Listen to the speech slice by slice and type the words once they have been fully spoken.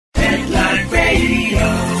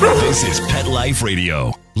This is Pet Life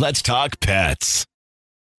Radio. Let's talk pets.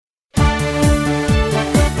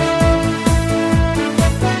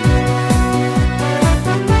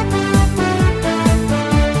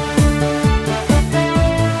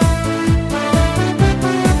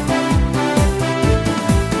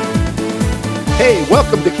 Hey,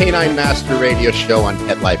 welcome to Canine Master Radio Show on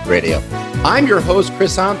Pet Life Radio. I'm your host,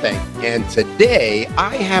 Chris and Gayle, and today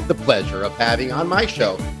I have the pleasure of having on my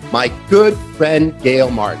show my good friend, Gayle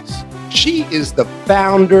Martz. She is the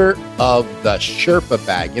founder of the SHERPA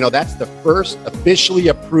Bag. You know, that's the first officially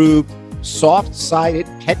approved soft-sided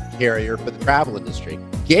pet carrier for the travel industry.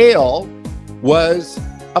 Gayle was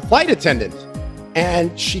a flight attendant,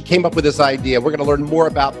 and she came up with this idea. We're going to learn more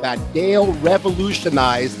about that. Gayle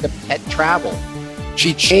revolutionized the pet travel.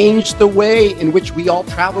 She changed the way in which we all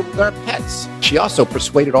travel with our pets. She also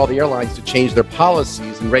persuaded all the airlines to change their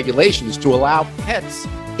policies and regulations to allow pets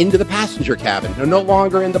into the passenger cabin. They're no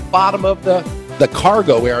longer in the bottom of the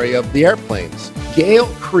cargo area of the airplanes. Gayle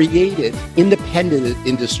created in the pet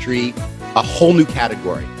industry a whole new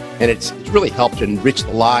category, and it's really helped enrich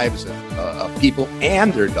the lives of people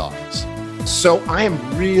and their dogs. So I am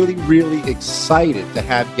really, really excited to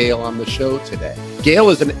have Gayle on the show today. Gayle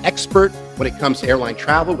is an expert when it comes to airline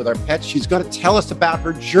travel with our pets. She's going to tell us about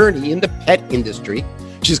her journey in the pet industry.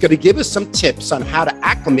 She's going to give us some tips on how to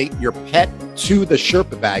acclimate your pet to the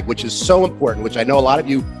SHERPA Bag, which is so important, which I know a lot of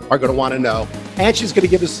you are going to want to know. And she's going to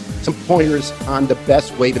give us some pointers on the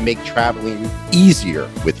best way to make traveling easier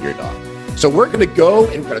with your dog. So we're going to go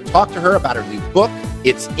and we're going to talk to her about her new book.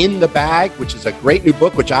 It's In the Bag, which is a great new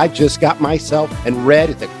book, which I just got myself and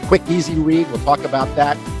read. It's a quick, easy read. We'll talk about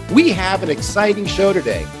that. We have an exciting show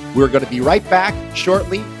today. We're going to be right back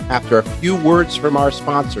shortly after a few words from our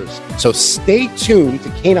sponsors. So stay tuned to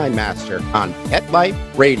Canine Master on Pet Life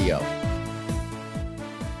Radio.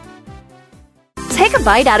 Take a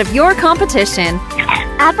bite out of your competition.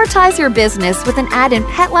 Advertise your business with an ad in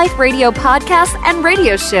Pet Life Radio podcasts and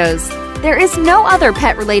radio shows. There is no other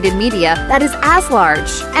pet-related media that is as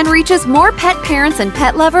large and reaches more pet parents and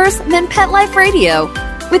pet lovers than Pet Life Radio.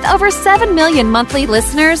 With over 7 million monthly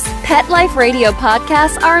listeners, Pet Life Radio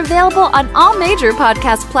podcasts are available on all major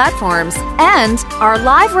podcast platforms, and our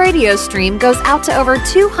live radio stream goes out to over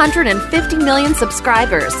 250 million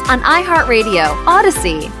subscribers on iHeartRadio,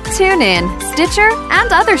 Odyssey, TuneIn, Stitcher,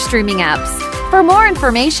 and other streaming apps. For more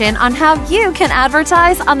information on how you can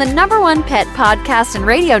advertise on the #1 pet podcast and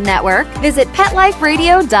radio network, visit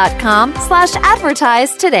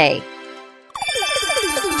PetLifeRadio.com/advertise today.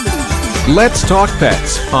 Let's Talk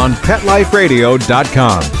Pets on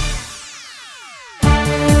PetLifeRadio.com.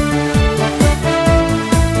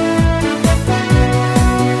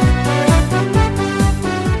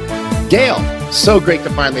 Gayle, so great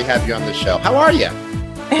to finally have you on the show. How are you?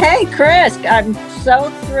 Hey, Chris, I'm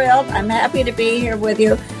so thrilled. I'm happy to be here with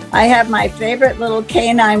you. I have my favorite little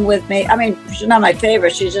canine with me. I mean, she's not my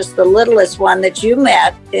favorite. She's just the littlest one that you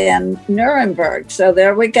met in Nuremberg. So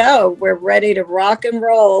there we go. We're ready to rock and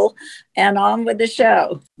roll and on with the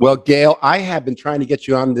show. Well, Gayle, I have been trying to get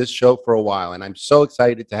you on this show for a while, and I'm so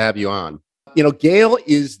excited to have you on. You know, Gayle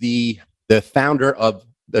is the founder of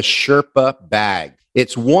the SHERPA Bag.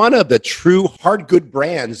 It's one of the true hard good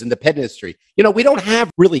brands in the pet industry. You know, we don't have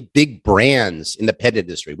really big brands in the pet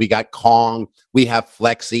industry. We got Kong, we have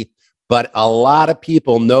Flexi, but a lot of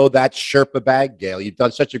people know that SHERPA Bag, Gayle. You've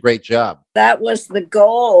done such a great job. That was the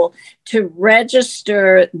goal, to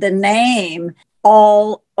register the name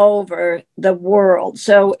all over the world.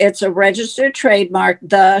 So it's a registered trademark,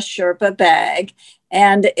 the SHERPA Bag,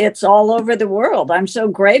 and it's all over the world. I'm so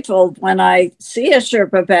grateful when I see a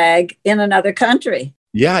SHERPA Bag in another country.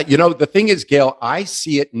 Yeah, you know, the thing is, Gayle, I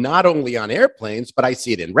see it not only on airplanes, but I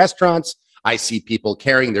see it in restaurants. I see people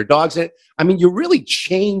carrying their dogs in it. I mean, you really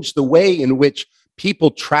change the way in which people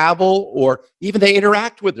travel or even they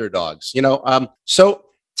interact with their dogs, you know. So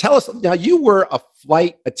tell us, now you were a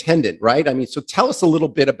flight attendant, right? I mean, so tell us a little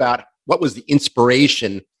bit about what was the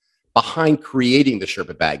inspiration behind creating the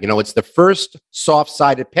SHERPA Bag. You know, it's the first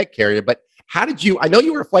soft-sided pet carrier, but how did you, I know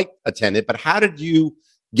you were a flight attendant, but how did you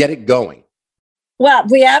get it going? Well,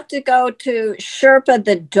 we have to go to Sherpa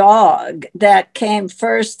the dog that came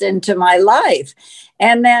first into my life.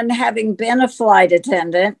 And then having been a flight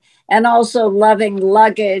attendant and also loving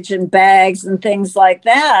luggage and bags and things like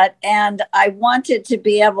that. And I wanted to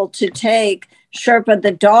be able to take Sherpa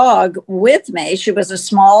the dog with me. She was a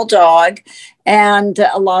small dog and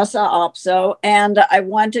a Lhasa Apso, and I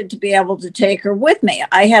wanted to be able to take her with me.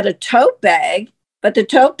 I had a tote bag, but the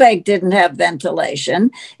tote bag didn't have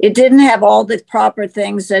ventilation. It didn't have all the proper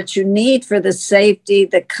things that you need for the safety,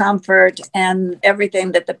 the comfort, and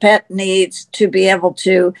everything that the pet needs to be able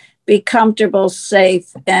to be comfortable,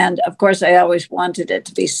 safe, and of course, I always wanted it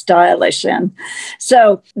to be stylish. And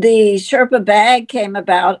so the Sherpa bag came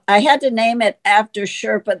about. I had to name it after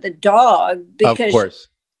Sherpa the dog because,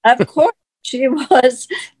 of course, she was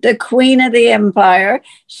the queen of the empire.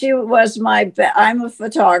 She was I'm a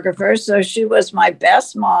photographer, so she was my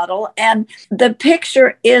best model. And the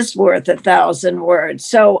picture is worth 1,000 words.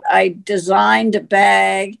 So I designed a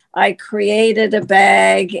bag, I created a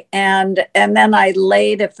bag, and then I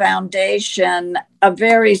laid a foundation, a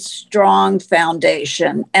very strong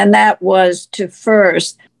foundation. And that was to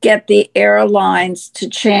first get the airlines to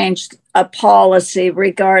change a policy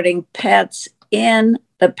regarding pets in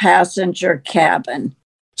the passenger cabin.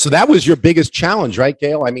 So that was your biggest challenge, right,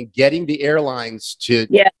 Gayle? I mean, getting the airlines to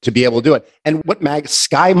be able to do it. And what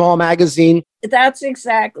Sky Mall magazine? That's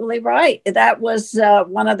exactly right. That was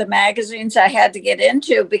one of the magazines I had to get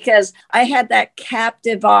into because I had that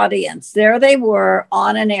captive audience. There they were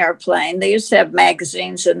on an airplane. They used to have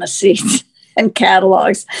magazines in the seats and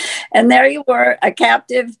catalogs. And there you were, a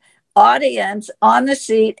captive audience on the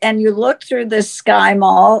seat, and you look through the Sky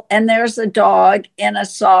Mall and there's a dog in a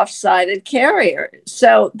soft-sided carrier.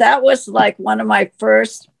 So that was like one of my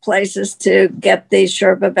first places to get the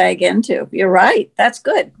Sherpa bag into. You're right. That's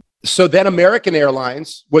good. So then American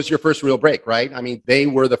Airlines was your first real break, right? I mean, they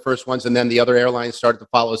were the first ones, and then the other airlines started to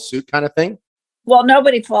follow suit kind of thing? Well,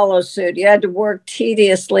 nobody follows suit. You had to work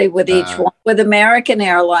tediously with each one. With American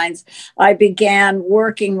Airlines, I began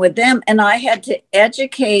working with them, and I had to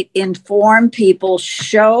educate, inform people,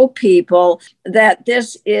 show people that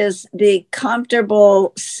this is the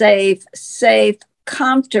comfortable, safe,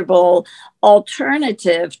 comfortable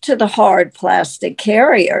alternative to the hard plastic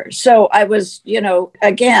carrier. So I was,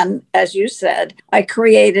 again, as you said, I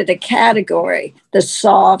created a category, the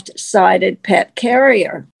soft-sided pet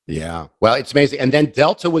carrier. Yeah. Well, it's amazing. And then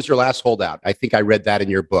Delta was your last holdout. I think I read that in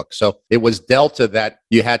your book. So it was Delta that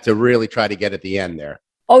you had to really try to get at the end there.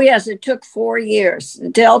 Oh, yes. It took 4 years.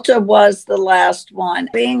 Delta was the last one.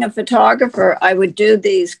 Being a photographer, I would do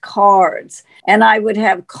these cards, and I would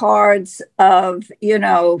have cards of,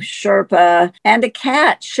 Sherpa and a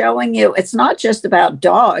cat showing you it's not just about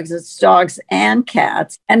dogs, it's dogs and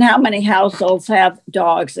cats. And how many households have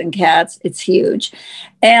dogs and cats? It's huge.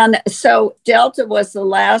 And so Delta was the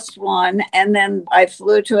last one. And then I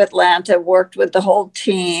flew to Atlanta, worked with the whole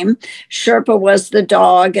team. Sherpa was the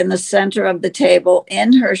dog in the center of the table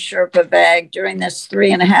in her Sherpa bag during this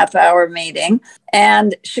 3.5-hour meeting.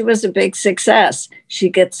 And she was a big success. She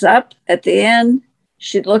gets up at the end,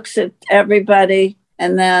 she looks at everybody,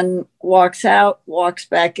 and then walks out, walks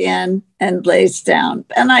back in, and lays down.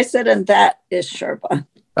 And I said, and that is Sherpa.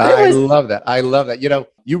 I love that. I love that.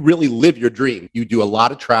 You really live your dream. You do a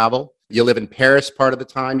lot of travel. You live in Paris part of the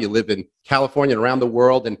time. You live in California and around the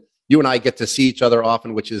world. And you and I get to see each other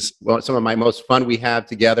often, which is some of my most fun we have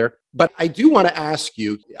together. But I do want to ask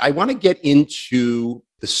you, I want to get into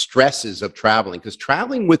the stresses of traveling, because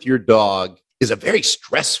traveling with your dog is a very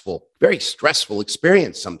stressful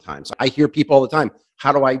experience sometimes. I hear people all the time,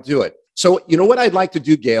 how do I do it? So, what I'd like to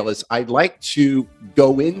do, Gayle, is I'd like to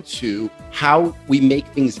go into how we make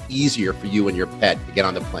things easier for you and your pet to get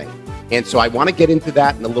on the plane. And so I want to get into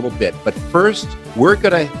that in a little bit. But first, we're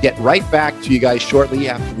going to get right back to you guys shortly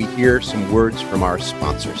after we hear some words from our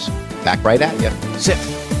sponsors. Back right at you. Sit.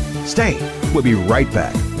 Stay. We'll be right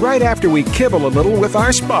back, right after we kibble a little with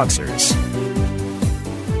our sponsors.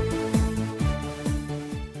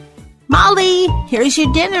 Molly, here's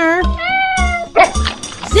your dinner.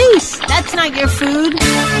 Zeus, that's not your food.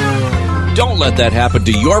 Don't let that happen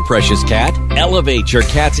to your precious cat. Elevate your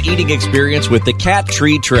cat's eating experience with the Cat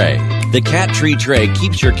Tree Tray. The Cat Tree Tray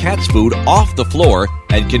keeps your cat's food off the floor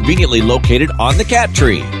and conveniently located on the cat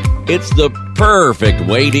tree. It's the perfect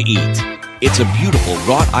way to eat. It's a beautiful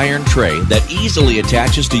wrought iron tray that easily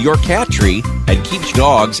attaches to your cat tree and keeps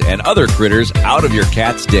dogs and other critters out of your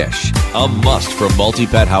cat's dish. A must for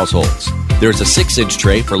multi-pet households. There's a 6-inch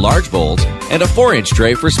tray for large bowls and a 4-inch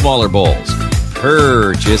tray for smaller bowls.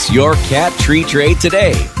 Purchase your Cat Tree Tray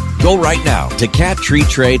today. Go right now to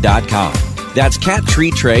cattreetray.com. That's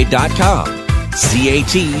cattreetray.com.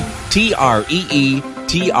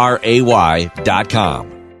 cattreetray.com.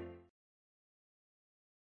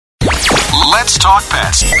 Let's talk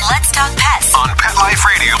pets. Let's talk pets On Pet Life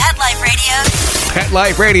Radio. Pet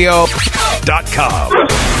Life Radio. PetLifeRadio.com.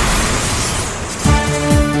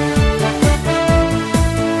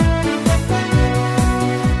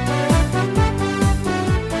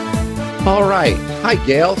 All right. Hi,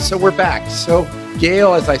 Gayle. So we're back. So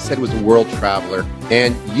Gayle, as I said, was a world traveler,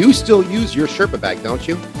 and you still use your Sherpa bag, don't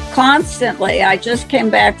you? Constantly. I just came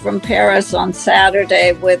back from Paris on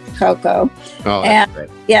Saturday with Coco. Oh, that's and great.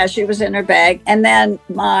 yeah, she was in her bag. And then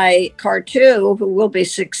my Cartu, who will be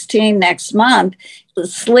 16 next month,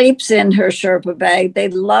 sleeps in her Sherpa bag. They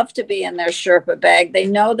love to be in their Sherpa bag. They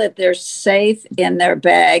know that they're safe in their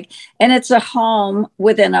bag, and it's a home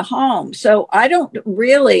within a home. So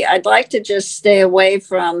I'd like to just stay away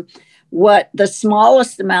from what the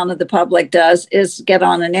smallest amount of the public does is get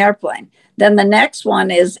on an airplane. Then the next one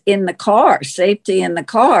is in the car, safety in the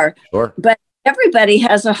car. Sure. But everybody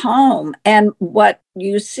has a home. And what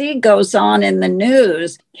you see goes on in the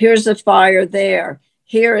news, here's a fire there.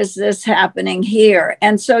 Here is this happening here.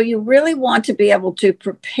 And so you really want to be able to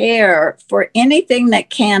prepare for anything that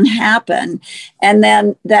can happen. And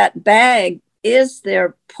then that bag is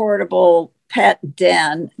their portable pet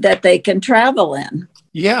den that they can travel in.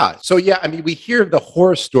 Yeah. So, I mean, we hear the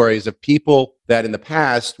horror stories of people that in the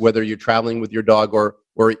past, whether you're traveling with your dog or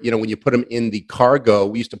when you put them in the cargo,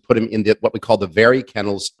 we used to put them in what we call the very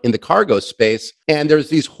kennels in the cargo space. And there's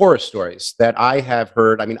these horror stories that I have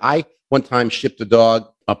heard. I mean, I one time shipped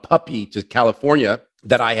a puppy to California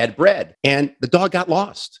that I had bred, and the dog got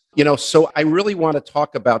lost. So I really want to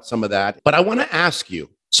talk about some of that. But I want to ask you,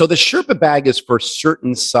 so the Sherpa bag is for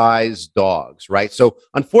certain size dogs, right? So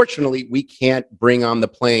unfortunately, we can't bring on the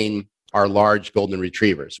plane our large golden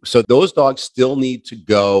retrievers. So those dogs still need to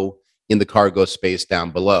go in the cargo space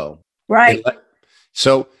down below. Right.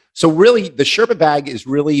 So really, the Sherpa bag is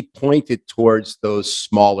really pointed towards those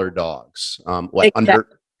smaller dogs, Exactly.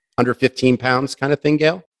 under 15 pounds kind of thing,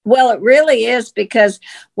 Gayle? Well, it really is, because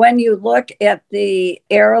when you look at the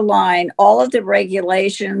airline, all of the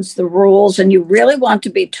regulations, the rules, and you really want to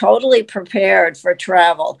be totally prepared for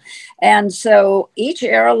travel. And so each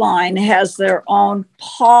airline has their own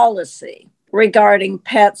policy regarding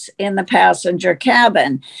pets in the passenger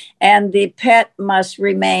cabin. And the pet must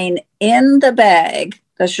remain in the bag,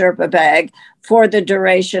 the Sherpa bag, for the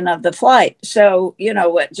duration of the flight. So,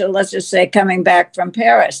 so let's just say coming back from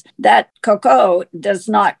Paris, that Coco does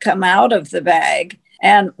not come out of the bag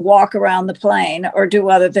and walk around the plane or do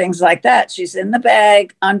other things like that. She's in the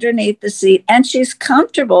bag underneath the seat, and she's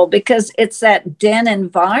comfortable because it's that den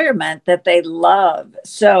environment that they love.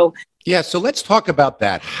 So let's talk about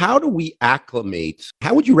that. How do we acclimate?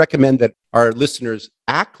 How would you recommend that our listeners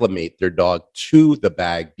acclimate their dog to the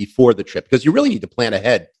bag before the trip? Because you really need to plan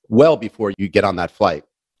ahead well before you get on that flight.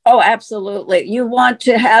 Oh, absolutely. You want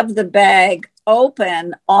to have the bag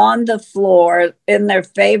open on the floor in their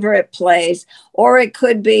favorite place, or it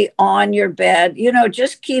could be on your bed.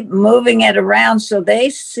 Just keep moving it around so they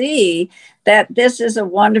see that this is a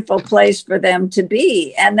wonderful place for them to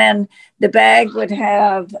be. And then the bag would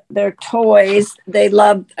have their toys. They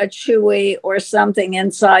love a Chewy or something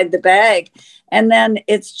inside the bag. And then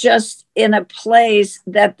it's just in a place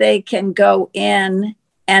that they can go in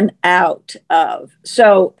and out of.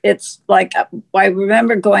 So it's like, I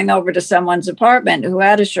remember going over to someone's apartment who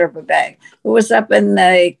had a Sherpa bag, who was up in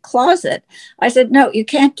the closet. I said, no, you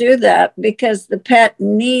can't do that, because the pet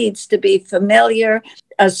needs to be familiar,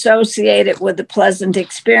 associated with a pleasant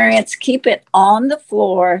experience. Keep it on the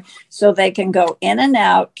floor so they can go in and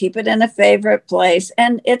out, keep it in a favorite place.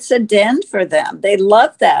 And it's a den for them. They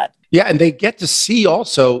love that. Yeah, and they get to see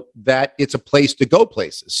also that it's a place to go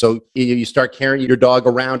places. So you start carrying your dog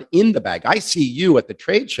around in the bag. I see you at the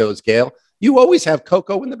trade shows, Gayle. You always have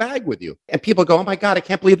Coco in the bag with you. And people go, oh my God, I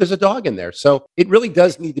can't believe there's a dog in there. So it really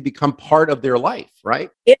does need to become part of their life, right?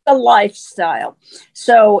 It's a lifestyle.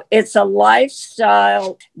 So it's a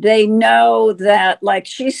lifestyle. They know that, like,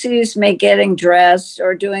 she sees me getting dressed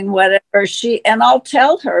or doing whatever and I'll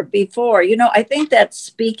tell her before, I think that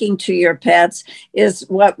speaking to your pets is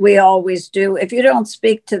what we always do. If you don't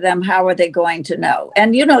speak to them, how are they going to know?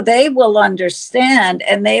 And, they will understand,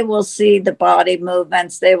 and they will see the body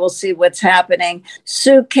movements. They will see what's happening.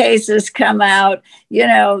 Suitcases come out,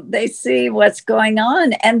 they see what's going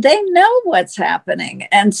on, and they know what's happening.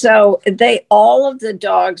 And so all of the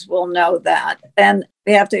dogs will know that. And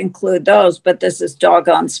we have to include those, but this is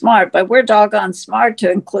doggone smart. But we're doggone smart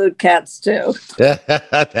to include cats too.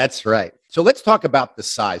 That's right. So let's talk about the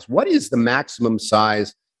size. What is the maximum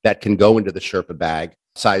size that can go into the Sherpa bag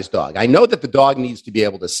size dog? I know that the dog needs to be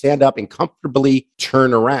able to stand up and comfortably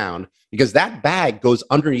turn around, because that bag goes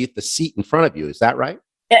underneath the seat in front of you. Is that right?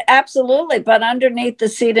 Absolutely. But underneath the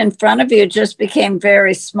seat in front of you just became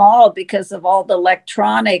very small because of all the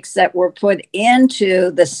electronics that were put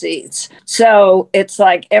into the seats. So it's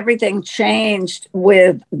like everything changed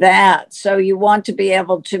with that. So you want to be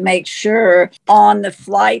able to make sure on the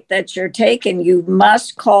flight that you're taking, you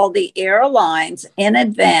must call the airlines in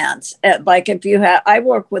advance. Like if you have, I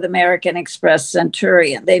work with American Express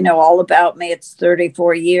Centurion. They know all about me. It's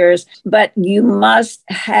 34 years. But you must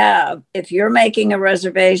have, if you're making a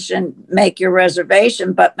reservation, make your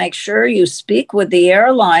reservation, but make sure you speak with the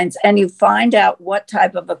airlines and you find out what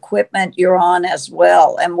type of equipment you're on as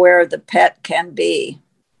well and where the pet can be.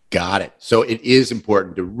 Got it. So it is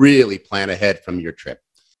important to really plan ahead from your trip.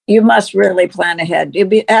 You must really plan ahead.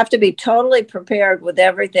 You have to be totally prepared with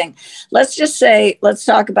everything. Let's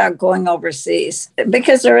talk about going overseas,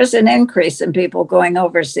 because there is an increase in people going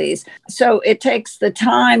overseas. So it takes the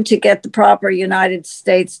time to get the proper United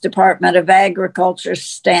States Department of Agriculture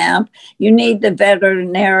stamp. You need the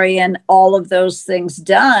veterinarian, all of those things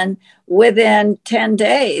done within 10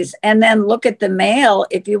 days. And then look at the mail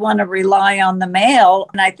if you want to rely on the mail.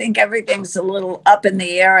 And I think everything's a little up in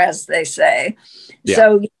the air, as they say. Yeah.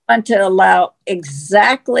 So you want to allow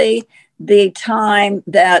exactly the time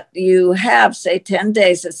that you have, say 10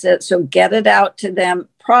 days. So get it out to them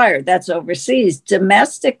prior. That's overseas.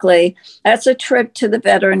 Domestically, that's a trip to the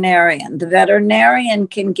veterinarian. The veterinarian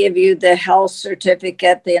can give you the health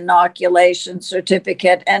certificate, the inoculation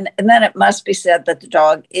certificate, and then it must be said that the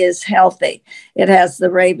dog is healthy. It has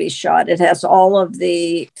the rabies shot. It has all of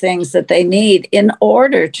the things that they need in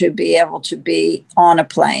order to be able to be on a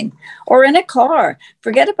plane or in a car.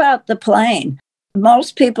 Forget about the plane.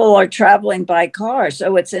 Most people are traveling by car,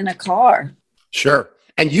 so it's in a car. Sure.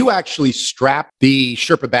 And you actually strap the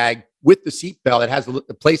Sherpa bag with the seatbelt. It has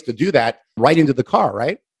a place to do that right into the car,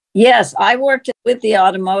 right? Yes. I worked with the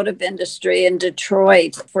automotive industry in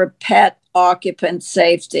Detroit for pet occupant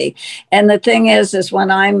safety. And the thing is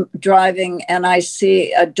when I'm driving and I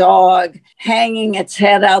see a dog hanging its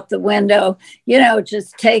head out the window,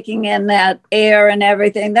 just taking in that air and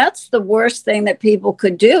everything, that's the worst thing that people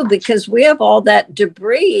could do, because we have all that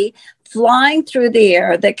debris flying through the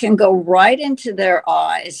air that can go right into their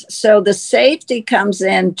eyes. So the safety comes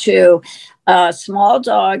into a small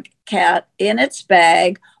dog, cat in its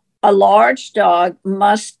bag. A large dog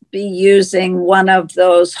must be using one of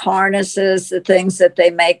those harnesses, the things that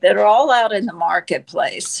they make that are all out in the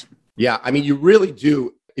marketplace. Yeah, I mean, you really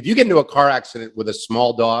do. If you get into a car accident with a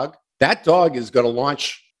small dog, that dog is going to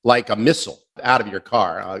launch like a missile out of your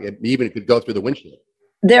car. It could go through the windshield.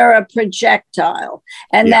 They're a projectile.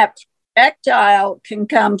 And that projectile can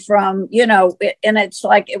come from, and it's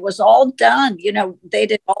like it was all done. They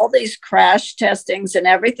did all these crash testings and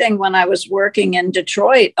everything when I was working in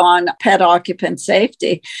Detroit on pet occupant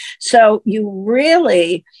safety. So you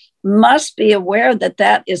really must be aware that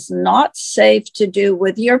that is not safe to do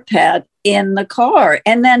with your pet in the car.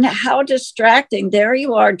 And then how distracting. There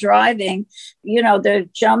you are driving, they're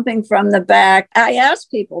jumping from the back. I ask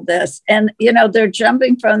people this, and, they're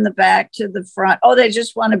jumping from the back to the front. Oh, they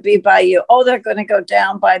just want to be by you. Oh, they're going to go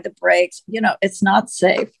down by the brakes. It's not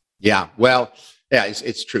safe. Yeah, well, yeah,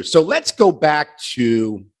 it's true. So let's go back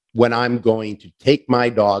to when I'm going to take my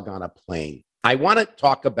dog on a plane. I want to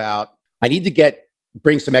talk about, I need to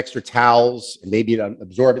bring some extra towels and maybe an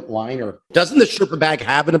absorbent liner. Doesn't the Sherpa bag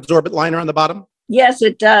have an absorbent liner on the bottom? Yes,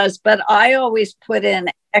 it does. But I always put in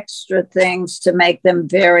extra things to make them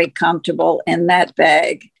very comfortable in that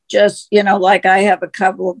bag. Just, like I have a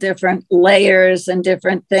couple of different layers and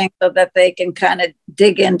different things so that they can kind of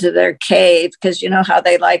dig into their cave, because you know how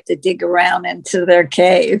they like to dig around into their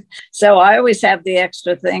cave. So I always have the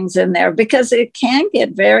extra things in there because it can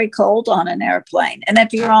get very cold on an airplane. And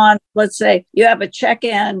if you're on, let's say you have a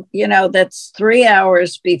check-in, that's 3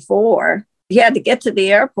 hours before, you had to get to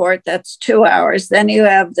the airport, that's 2 hours. Then you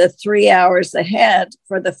have the 3 hours ahead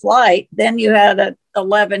for the flight. Then you had a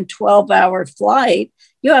 11, 12-hour flight.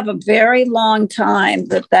 You have a very long time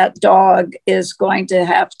that dog is going to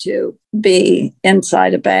have to be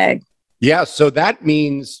inside a bag. Yeah, so that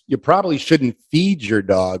means you probably shouldn't feed your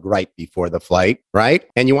dog right before the flight, right?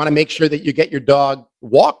 And you want to make sure that you get your dog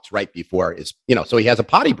walked right before, so he has a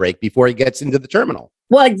potty break before he gets into the terminal.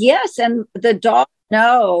 Well, yes, and the dog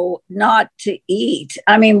know not to eat.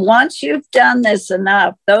 I mean, once you've done this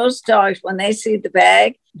enough, those dogs, when they see the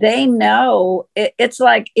bag, they know. It's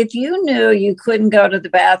like if you knew you couldn't go to the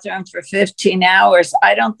bathroom for 15 hours,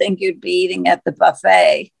 I don't think you'd be eating at the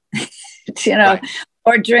buffet, right,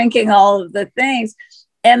 or drinking all of the things.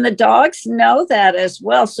 And the dogs know that as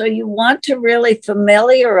well. So you want to really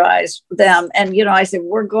familiarize them. And, I said,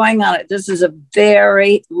 we're going on it. This is a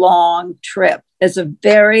very long trip. It's a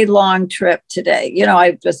very long trip today.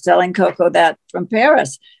 I was telling Coco that from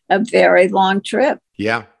Paris, a very long trip.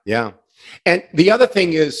 Yeah, yeah. And the other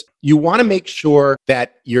thing is you want to make sure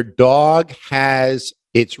that your dog has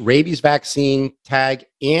its rabies vaccine tag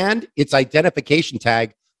and its identification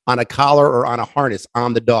tag on a collar or on a harness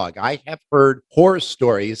on the dog. I have heard horror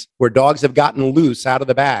stories where dogs have gotten loose out of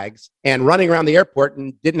the bags and running around the airport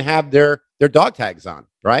and didn't have their dog tags on,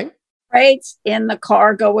 right? Rates in the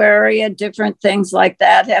cargo area, different things like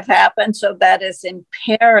that have happened. So that is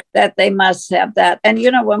imperative that they must have that. And,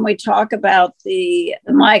 when we talk about the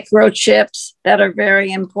microchips that are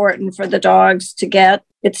very important for the dogs to get,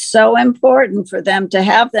 it's so important for them to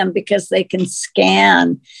have them because they can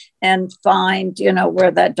scan and find,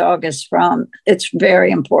 where that dog is from. It's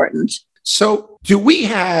very important. So do we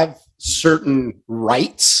have certain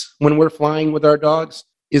rights when we're flying with our dogs?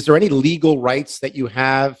 Is there any legal rights that you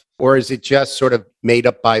have, or is it just sort of made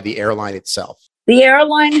up by the airline itself? The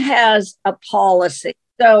airline has a policy.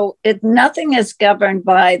 So nothing is governed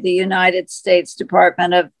by the United States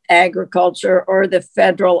Department of Agriculture or the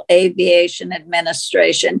Federal Aviation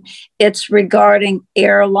Administration. It's regarding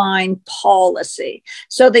airline policy.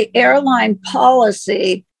 So the airline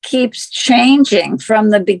policy keeps changing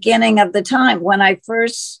from the beginning of the time. When I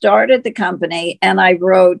first started the company and I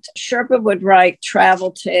wrote, Sherpa would write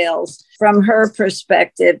travel tales from her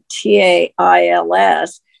perspective,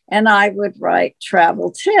 TAILS, and I would write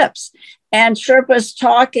travel tips. And Sherpa's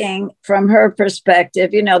talking from her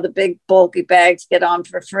perspective, the big bulky bags get on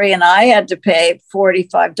for free, and I had to pay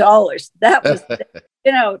 $45. That was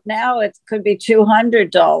now it could be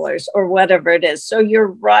 $200 or whatever it is. So your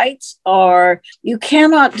rights are, you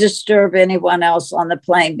cannot disturb anyone else on the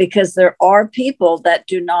plane because there are people that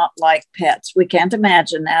do not like pets. We can't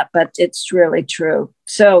imagine that, but it's really true.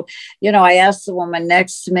 So, I asked the woman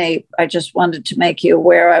next to me, I just wanted to make you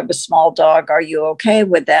aware I have a small dog. Are you okay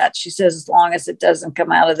with that? She says, as long as it doesn't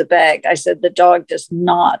come out of the bag. I said, the dog does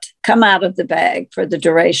not come out of the bag for the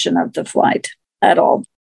duration of the flight at all.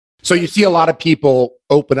 So you see a lot of people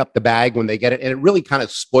open up the bag when they get it, and it really kind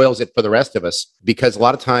of spoils it for the rest of us because a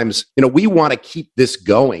lot of times, we want to keep this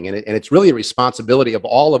going. And it's really a responsibility of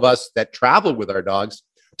all of us that travel with our dogs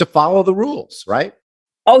to follow the rules, right?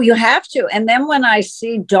 Oh, you have to. And then when I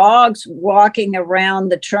see dogs walking around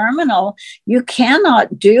the terminal, you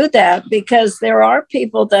cannot do that because there are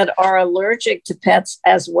people that are allergic to pets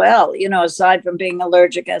as well, aside from being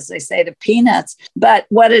allergic, as they say, to peanuts. But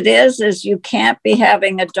what it is you can't be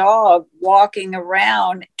having a dog walking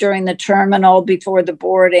around during the terminal, before the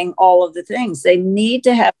boarding, all of the things. They need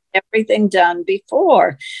to have everything done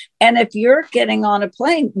before. And if you're getting on a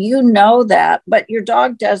plane, you know that, but your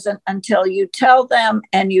dog doesn't until you tell them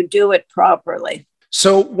and you do it properly.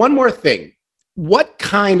 So one more thing. What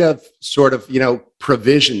kind of sort of,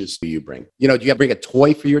 provisions do you bring? Do you bring a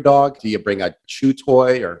toy for your dog? Do you bring a chew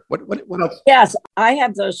toy or what else? Yes, I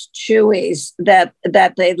have those chewies that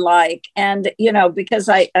they like. And, because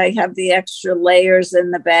I have the extra layers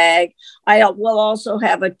in the bag, I will also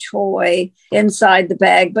have a toy inside the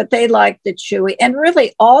bag, but they like the chewy. And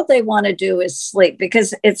really all they want to do is sleep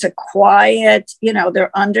because it's a quiet,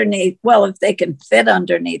 they're underneath. Well, if they can fit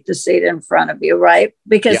underneath the seat in front of you, right?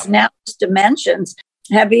 Because now dimensions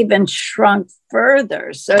have even shrunk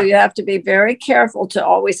further. So you have to be very careful to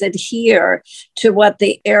always adhere to what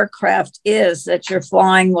the aircraft is that you're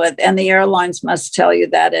flying with. And the airlines must tell you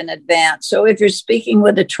that in advance. So if you're speaking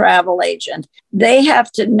with a travel agent, they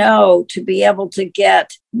have to know to be able to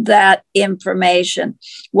get that information.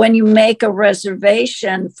 When you make a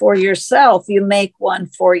reservation for yourself, you make one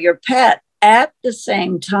for your pet at the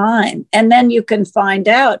same time. And then you can find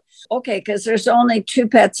out, okay, because there's only 2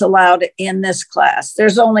 pets allowed in this class.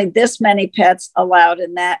 There's only this many pets allowed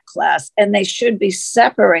in that class. And they should be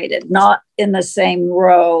separated, not in the same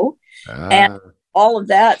row. And all of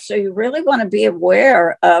that. So you really want to be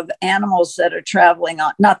aware of animals that are traveling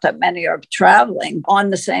on, not that many are traveling on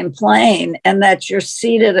the same plane, and that you're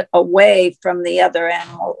seated away from the other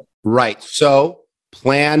animal. Right. So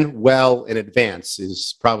plan well in advance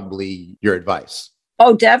is probably your advice.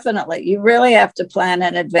 Oh, definitely. You really have to plan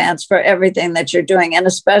in advance for everything that you're doing, and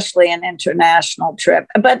especially an international trip.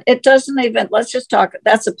 But it doesn't even, let's just talk,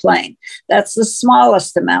 that's a plane. That's the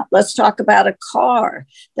smallest amount. Let's talk about a car.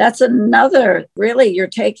 That's another, really, you're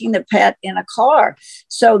taking the pet in a car.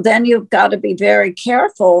 So then you've got to be very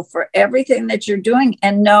careful for everything that you're doing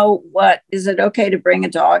and know is it okay to bring a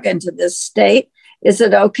dog into this state? Is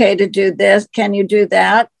it okay to do this? Can you do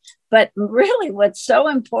that? But really what's so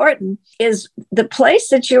important is the place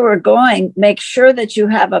that you are going, make sure that you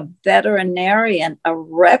have a veterinarian, a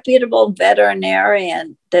reputable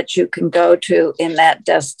veterinarian that you can go to in that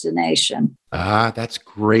destination. That's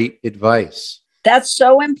great advice. That's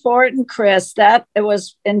so important, Chris. That it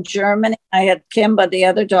was in Germany. I had Kimba, the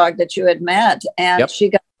other dog that you had met, and she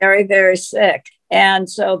got very, very sick. And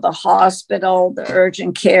so the hospital, the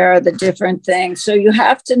urgent care, the different things. So you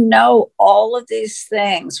have to know all of these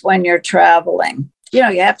things when you're traveling. You know,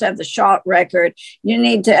 you have to have the shot record. You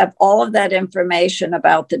need to have all of that information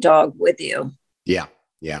about the dog with you. Yeah.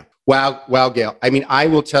 Yeah. Wow, Gayle. I mean, I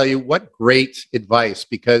will tell you what great advice,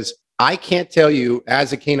 because I can't tell you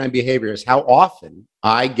as a canine behaviorist how often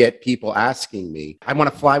I get people asking me, I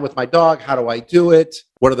want to fly with my dog. How do I do it?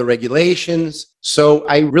 What are the regulations? So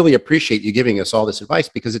I really appreciate you giving us all this advice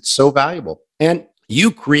because it's so valuable. And you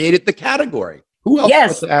created the category. Who else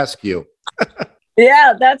wants to ask you?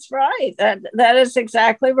 Yeah, that's right. That is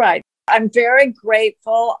exactly right. I'm very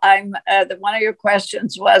grateful. One of your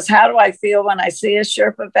questions was, how do I feel when I see a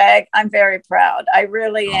Sherpa bag? I'm very proud. I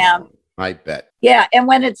really am. I bet. Yeah. And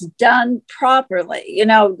when it's done properly, you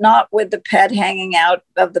know, not with the pet hanging out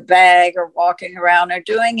of the bag or walking around or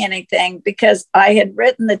doing anything, because I had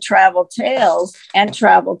written the travel tales and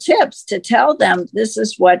travel tips to tell them this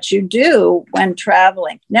is what you do when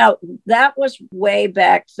traveling. Now, that was way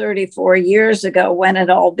back 34 years ago when it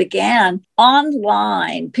all began.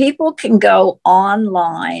 Online, people can go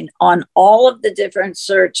online on all of the different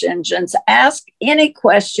search engines, ask any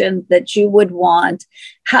question that you would want.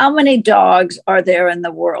 How many dogs are there in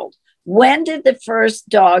the world? When did the first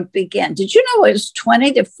dog begin? Did you know it was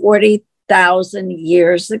 20 to 40,000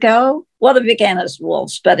 years ago? Well, they began as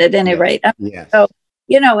wolves, but at any rate. So,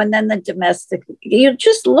 you know, and then the domestic, you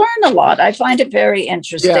just learn a lot. I find it very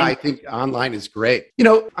interesting. Yeah, I think online is great. You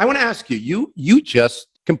know, I want to ask you, you just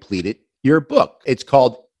completed your book. It's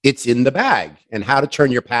called It's in the Bag and How to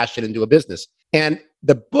Turn Your Passion into a Business. And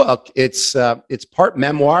the book, it's part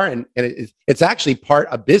memoir and it's actually part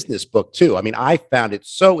a business book too. I mean, I found it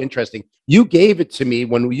so interesting. You gave it to me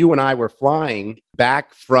when you and I were flying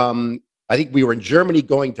back from, I think we were in Germany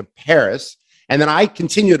going to Paris. And then I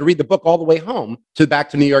continued to read the book all the way home back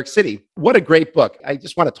to New York City. What a great book. I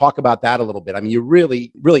just want to talk about that a little bit. I mean, you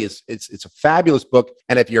really, it's a fabulous book.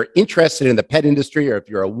 And if you're interested in the pet industry or if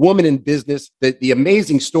you're a woman in business, the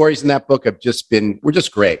amazing stories in that book were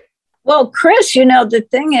just great. Well, Chris, you know, the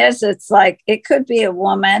thing is, it's like, it could be a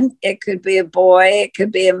woman, it could be a boy, it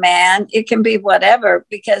could be a man, it can be whatever,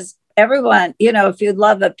 because everyone, you know, if you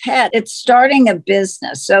love a pet, it's starting a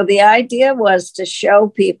business. So the idea was to show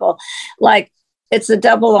people, like, it's a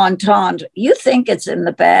double entendre. You think it's in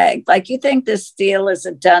the bag. Like, you think this deal is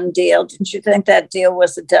a done deal. Didn't you think that deal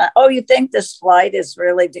was a done? Oh, you think this flight is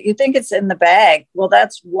you think it's in the bag. Well,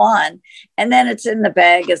 that's one. And then it's in the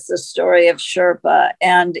bag is the story of Sherpa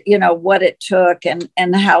and, you know, what it took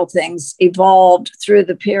and how things evolved through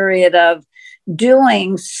the period of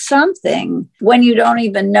doing something when you don't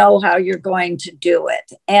even know how you're going to do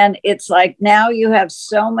it. And it's like, now you have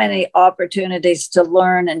so many opportunities to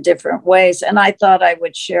learn in different ways. And I thought I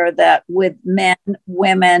would share that with men,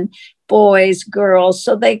 women, boys, girls,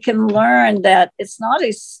 so they can learn that it's not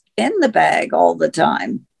in the bag all the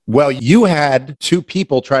time. Well, you had two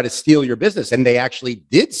people try to steal your business, and they actually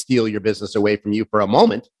did steal your business away from you for a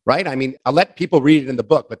moment, right? I mean, I'll let people read it in the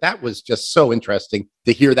book, but that was just so interesting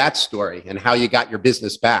to hear that story and how you got your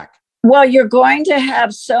business back. Well, you're going to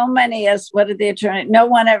have so many, as what did the attorney, no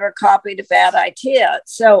one ever copied a bad idea.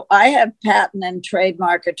 So I have patent and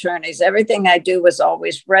trademark attorneys. Everything I do was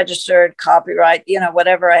always registered, copyright, you know,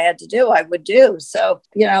 whatever I had to do, I would do. So,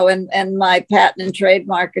 you know, and my patent and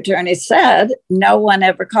trademark attorney said, no one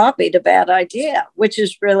ever copied a bad idea, which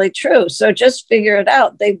is really true. So just figure it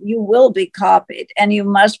out. You will be copied and you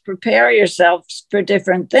must prepare yourself for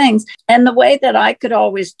different things. And the way that I could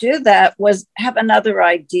always do that was have another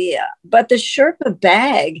idea. But the Sherpa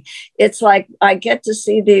bag, it's like I get to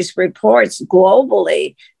see these reports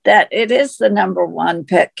globally that it is the number one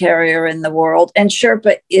pet carrier in the world. And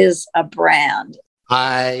Sherpa is a brand.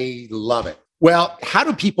 I love it. Well, how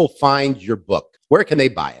do people find your book? Where can they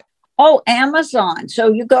buy it? Oh, Amazon.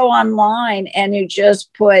 So you go online and you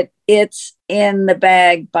just put It's in the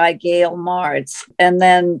Bag by Gayle Martz. And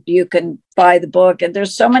then you can buy the book. And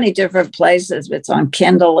there's so many different places. It's on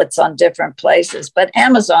Kindle. It's on different places. But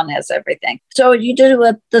Amazon has everything. So you do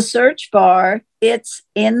at the search bar, It's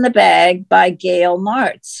in the Bag by Gayle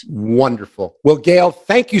Martz. Wonderful. Well, Gayle,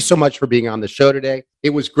 thank you so much for being on the show today. It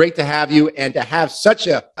was great to have you and to have such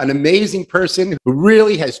an amazing person who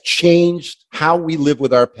really has changed how we live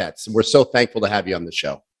with our pets. And we're so thankful to have you on the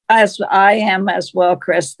show. As I am as well,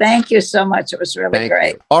 Chris. Thank you so much. It was really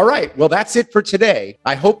great. All right. Well, that's it for today.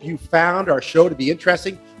 I hope you found our show to be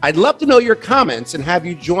interesting. I'd love to know your comments and have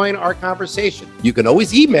you join our conversation. You can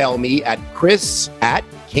always email me at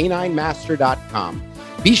chris@caninemaster.com.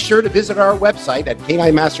 Be sure to visit our website at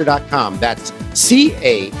caninemaster.com. That's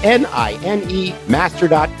CANINE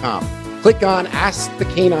master.com. Click on Ask the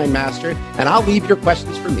Canine Master, and I'll leave your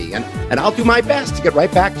questions for me, and I'll do my best to get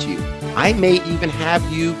right back to you. I may even have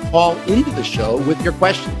you call into the show with your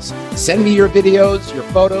questions. Send me your videos, your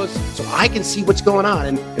photos, so I can see what's going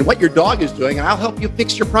on and what your dog is doing, and I'll help you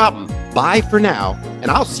fix your problem. Bye for now,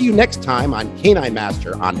 and I'll see you next time on Canine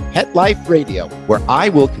Master on Pet Life Radio, where I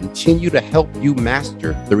will continue to help you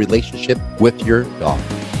master the relationship with your dog.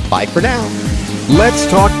 Bye for now. Let's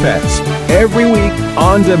Talk Pets, every week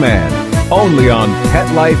on demand, only on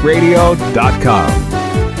PetLifeRadio.com.